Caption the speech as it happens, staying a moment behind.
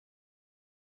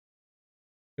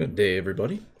Good day,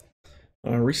 everybody.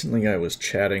 Recently, I was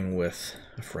chatting with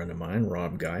a friend of mine,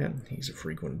 Rob Guyot. He's a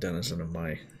frequent denizen of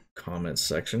my comments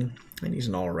section, and he's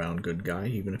an all around good guy,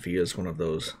 even if he is one of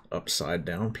those upside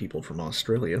down people from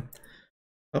Australia.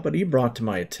 But he brought to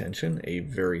my attention a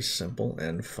very simple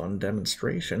and fun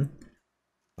demonstration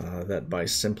that by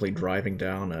simply driving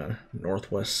down a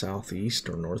northwest southeast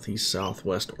or northeast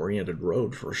southwest oriented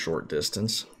road for a short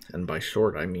distance, and by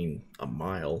short I mean a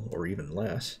mile or even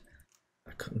less,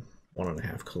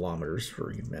 1.5 kilometers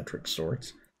for you metric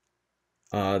sorts,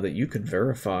 that you could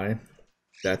verify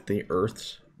that the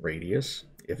Earth's radius,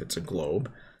 if it's a globe,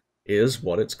 is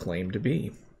what it's claimed to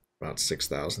be, about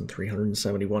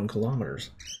 6,371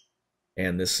 kilometers.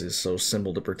 And this is so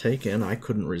simple to partake in, I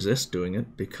couldn't resist doing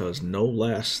it because no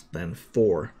less than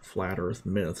 4 flat Earth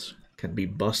myths can be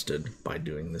busted by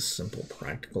doing this simple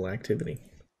practical activity.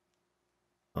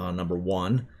 Number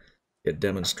 1, it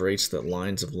demonstrates that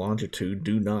lines of longitude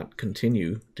do not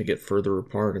continue to get further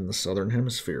apart in the southern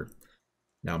hemisphere.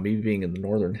 Now, me being in the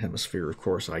northern hemisphere, of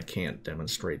course, I can't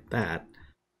demonstrate that.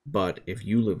 But if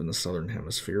you live in the southern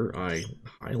hemisphere, I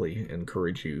highly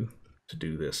encourage you to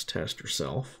do this test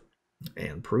yourself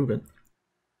and prove it.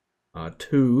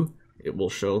 2, it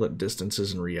will show that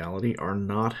distances in reality are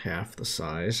not half the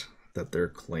size that they're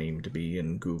claimed to be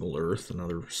in Google Earth and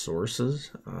other sources.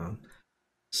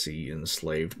 See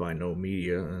Enslaved by No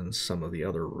Media and some of the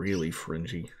other really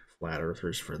fringy flat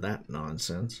earthers for that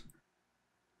nonsense.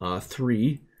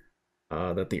 3,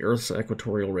 that the Earth's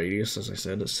equatorial radius, as I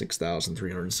said, is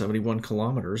 6,371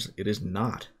 kilometers. It is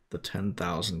not the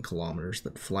 10,000 kilometers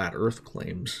that Flat Earth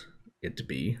claims it to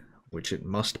be, which it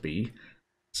must be,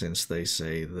 since they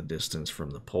say the distance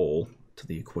from the pole to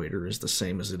the equator is the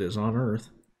same as it is on Earth.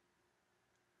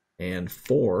 And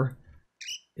 4,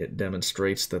 it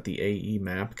demonstrates that the AE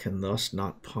map can thus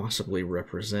not possibly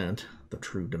represent the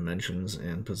true dimensions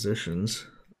and positions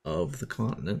of the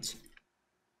continents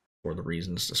for the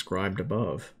reasons described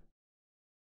above.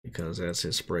 Because, as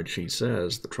his spreadsheet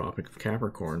says, the Tropic of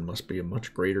Capricorn must be a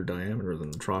much greater diameter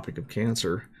than the Tropic of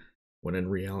Cancer, when in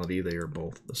reality they are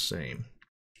both the same.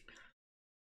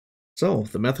 So,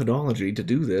 the methodology to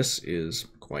do this is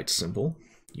quite simple.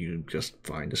 You just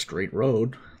find a straight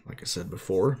road, like I said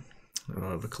before,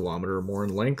 of a kilometer or more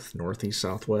in length, northeast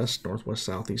southwest, northwest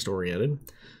southeast oriented.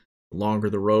 The longer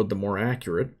the road, the more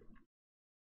accurate.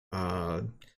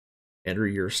 Enter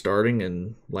your starting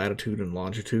in latitude and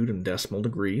longitude in decimal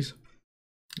degrees,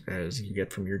 as you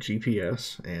get from your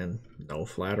GPS. And no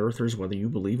flat earthers, whether you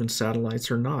believe in satellites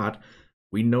or not,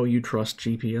 we know you trust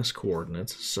GPS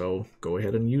coordinates, so go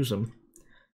ahead and use them.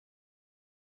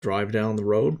 Drive down the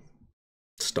road.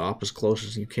 Stop as close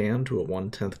as you can to a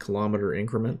 1/10 kilometer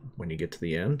increment when you get to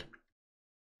the end,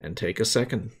 and take a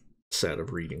second set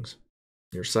of readings,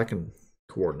 your second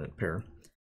coordinate pair.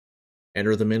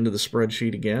 Enter them into the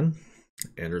spreadsheet again,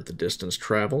 enter the distance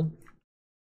traveled,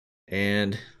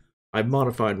 and I've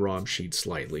modified Rob's sheet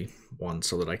slightly, one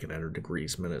so that I can enter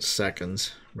degrees, minutes,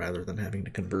 seconds, rather than having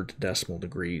to convert to decimal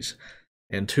degrees,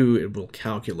 and 2, it will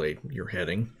calculate your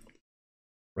heading,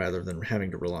 rather than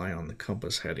having to rely on the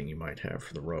compass heading you might have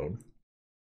for the road.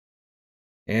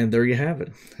 And there you have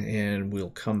it. And we'll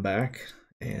come back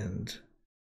and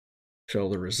show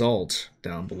the results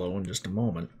down below in just a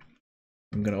moment.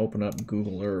 I'm going to open up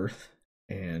Google Earth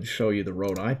and show you the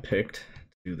road I picked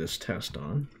to do this test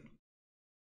on.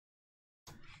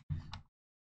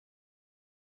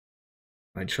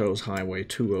 I chose Highway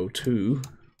 202,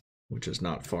 which is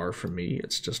not far from me.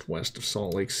 It's just west of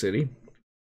Salt Lake City.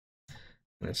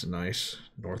 That's a nice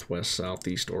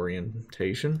northwest-southeast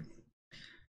orientation.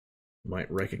 You might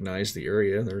recognize the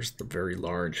area. There's the very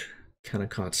large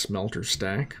Kennecott smelter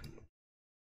stack,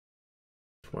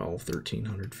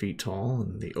 1,300 feet tall,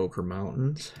 in the Oquirrh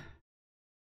Mountains.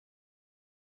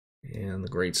 And the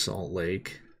Great Salt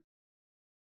Lake.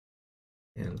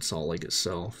 And Salt Lake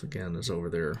itself, again, is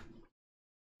over there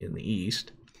in the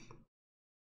east.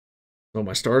 So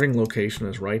my starting location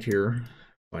is right here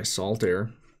by Salt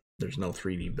Air. There's no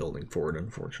 3D building for it,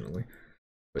 unfortunately,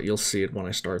 but you'll see it when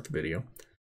I start the video.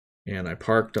 And I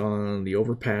parked on the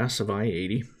overpass of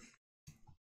I-80,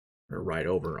 or right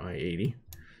over I-80.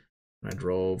 I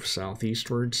drove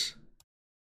southeastwards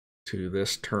to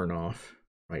this turnoff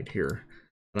right here.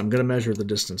 And I'm going to measure the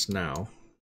distance now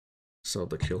so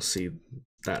that you'll see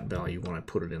that value when I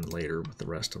put it in later with the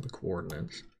rest of the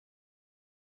coordinates.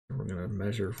 And we're going to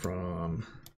measure from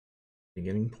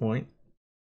beginning point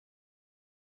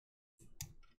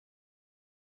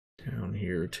down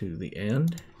here to the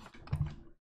end,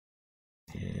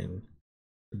 and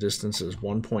the distance is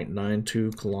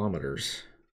 1.92 kilometers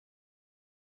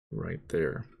right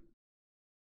there.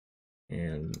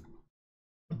 and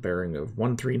a bearing of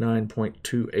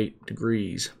 139.28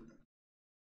 degrees.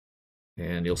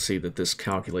 And you'll see that this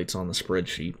calculates on the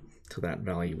spreadsheet to that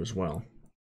value as well.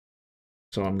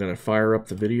 So I'm going to fire up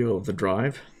the video of the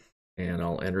drive, and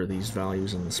I'll enter these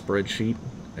values in the spreadsheet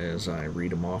as I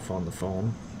read them off on the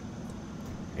phone,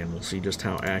 and we'll see just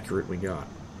how accurate we got.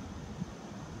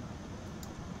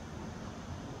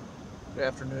 Good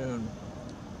afternoon.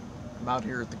 I'm out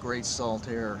here at the Great Salt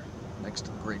Air, next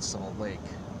to the Great Salt Lake,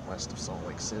 west of Salt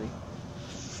Lake City.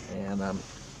 And I'm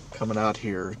coming out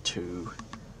here to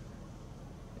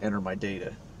enter my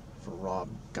data for Rob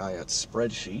Guyot's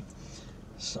spreadsheet.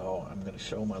 So I'm going to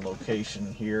show my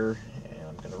location here, and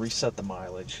I'm going to reset the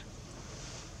mileage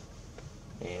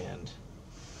and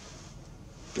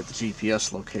get the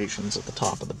GPS locations at the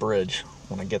top of the bridge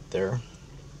when I get there.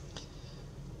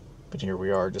 But here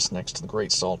we are, just next to the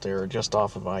Great Salt Air, just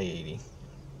off of I-80.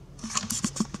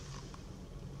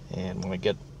 And when I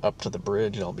get up to the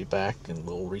bridge, I'll be back and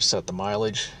we'll reset the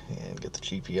mileage and get the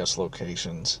GPS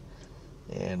locations,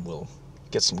 and we'll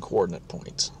get some coordinate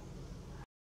points.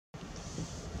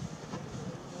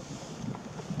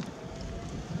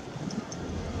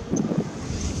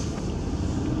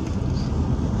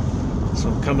 So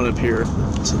I'm coming up here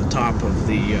to the top of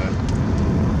the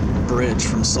bridge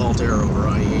from Salt Air over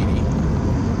I-80.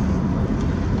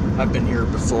 I've been here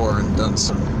before and done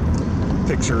some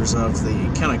pictures of the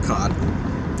Kennecott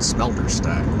smelter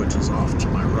stack, which is off to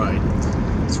my right.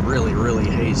 It's really, really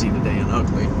hazy today and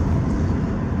ugly.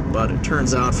 But it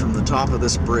turns out from the top of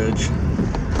this bridge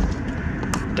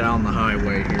down the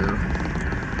highway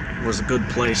here was a good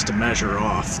place to measure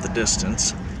off the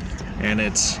distance. And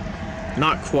it's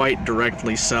not quite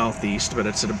directly southeast, but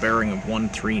it's at a bearing of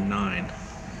 139,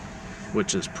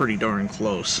 which is pretty darn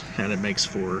close, and it makes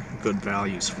for good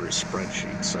values for his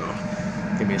spreadsheet. So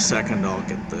give me a second, I'll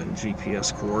get the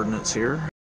GPS coordinates here.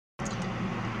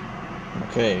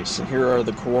 Okay, so here are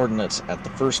the coordinates at the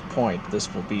first point.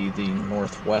 This will be the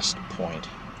northwest point.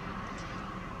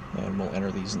 And we'll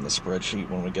enter these in the spreadsheet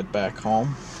when we get back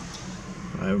home.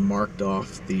 I've marked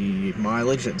off the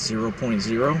mileage at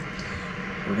 0.0.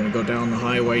 We're going to go down the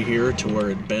highway here to where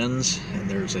it bends, and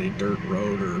there's a dirt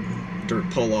road or dirt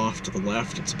pull off to the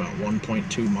left. It's about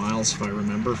 1.2 miles if I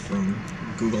remember from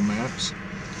Google Maps.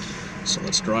 So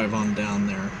let's drive on down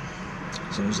there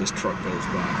as soon as this truck goes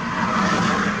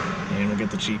by. And we'll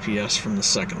get the GPS from the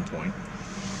second point.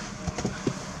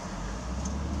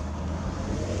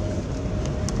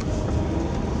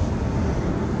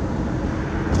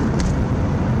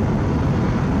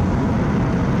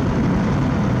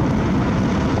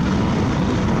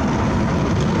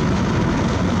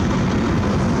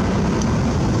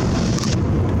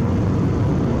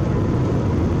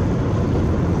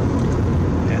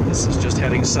 And this is just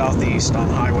heading southeast on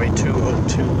Highway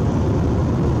 202.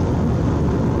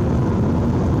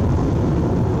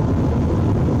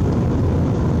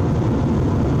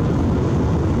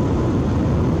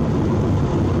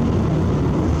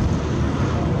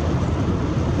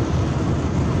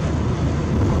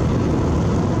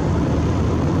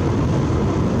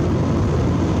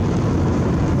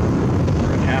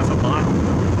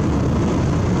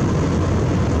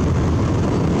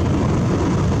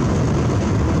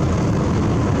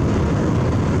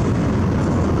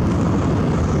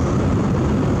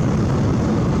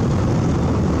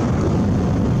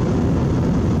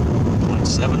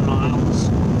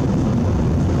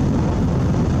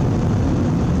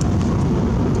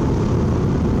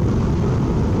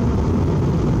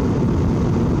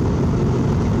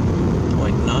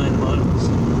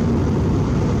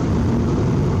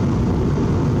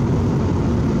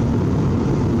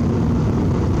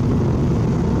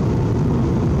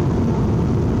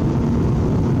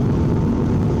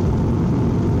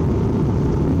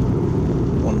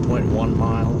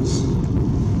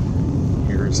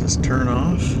 This turn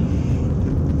off.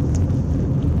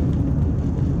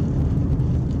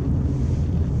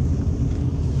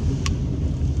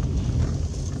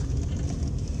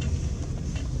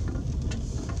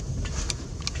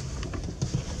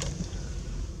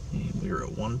 And we're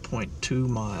at 1.2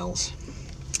 miles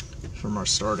from our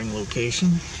starting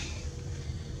location.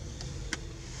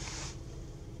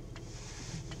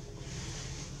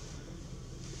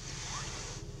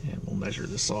 Measure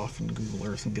this off in Google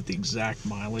Earth and get the exact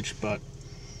mileage, but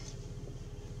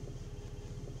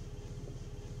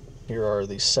here are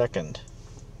the second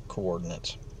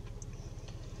coordinates.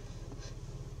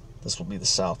 This will be the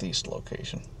southeast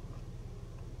location.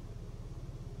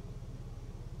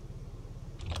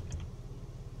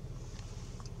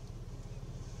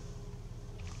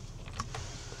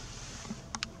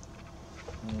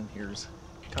 And here's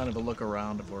kind of a look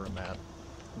around of where I'm at.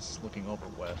 This is looking over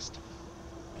west.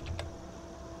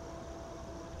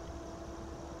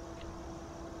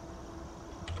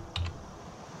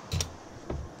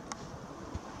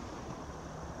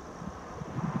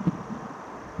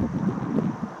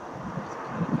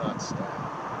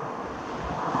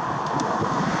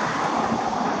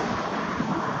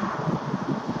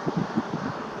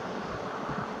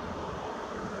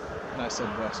 I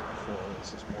said west before,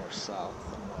 this is more south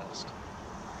than west.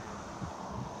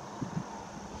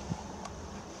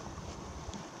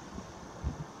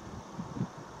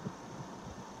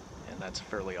 And that's a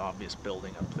fairly obvious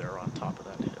building up there on top of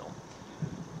that hill.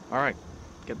 Alright,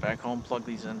 get back home, plug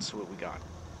these in, see what we got.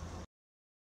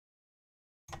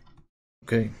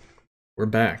 Okay, we're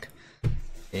back.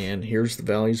 And here's the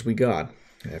values we got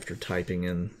after typing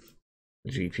in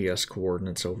the GPS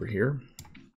coordinates over here.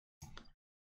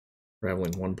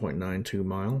 Traveling 1.92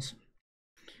 miles.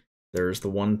 There's the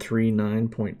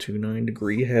 139.29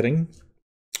 degree heading,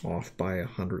 off by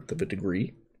 1/100 of a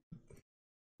degree,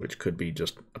 which could be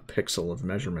just a pixel of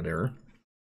measurement error.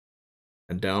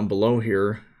 And down below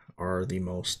here are the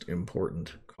most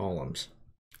important columns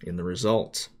in the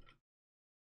results.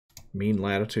 Mean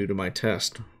latitude of my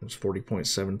test was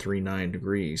 40.739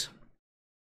 degrees.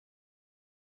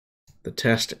 The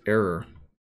test error,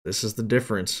 this is the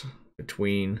difference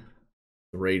between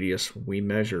the radius we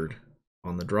measured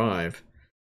on the drive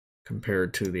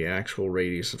compared to the actual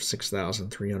radius of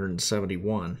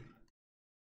 6,371.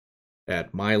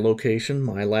 At my location,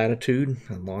 my latitude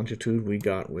and longitude, we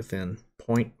got within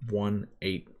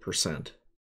 0.18%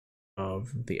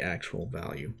 of the actual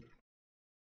value.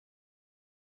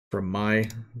 From my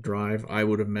drive, I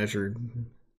would have measured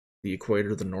the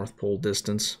equator, the North Pole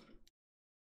distance,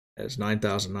 as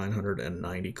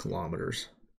 9,990 kilometers.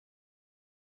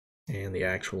 And the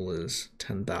actual is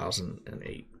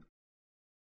 10,008.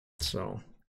 So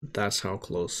that's how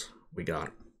close we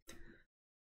got.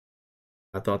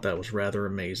 I thought that was rather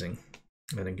amazing.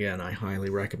 And again, I highly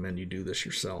recommend you do this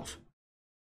yourself.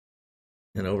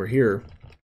 And over here,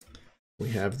 we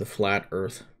have the flat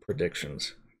Earth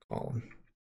predictions column,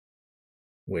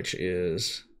 which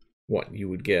is what you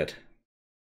would get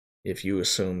if you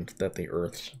assumed that the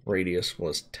Earth's radius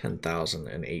was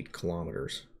 10,008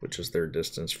 kilometers, which is their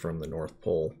distance from the North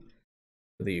Pole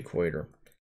to the equator.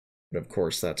 But of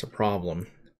course, that's a problem,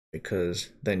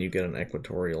 because then you get an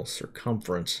equatorial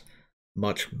circumference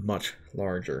much, much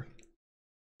larger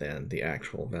than the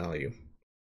actual value.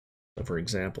 So for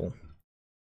example,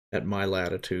 at my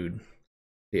latitude,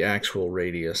 the actual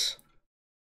radius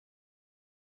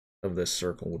of this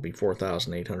circle would be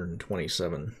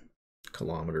 4,827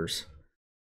 kilometers,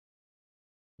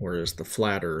 whereas the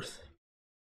flat Earth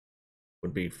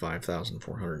would be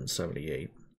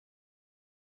 5,478.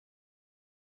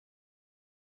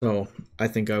 So I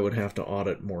think I would have to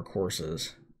audit more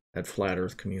courses at Flat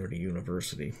Earth Community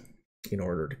University in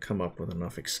order to come up with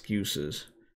enough excuses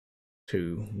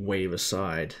to wave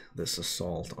aside this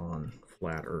assault on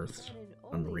flat Earth's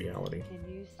unreality.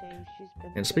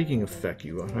 And speaking of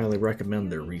FECU, I highly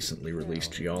recommend their recently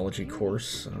released geology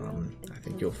course. I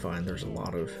think you'll find there's a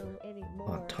lot of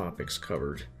hot topics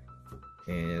covered,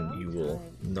 and you will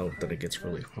note that it gets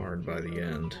really hard by the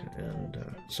end,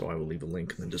 and so I will leave a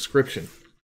link in the description.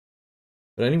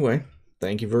 But anyway,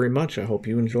 thank you very much. I hope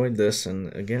you enjoyed this,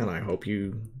 and again, I hope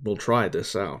you will try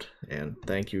this out. And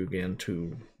thank you again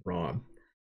to Rob,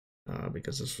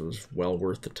 because this was well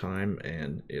worth the time,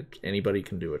 and anybody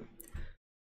can do it.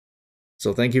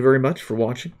 So thank you very much for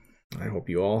watching. I hope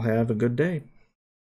you all have a good day.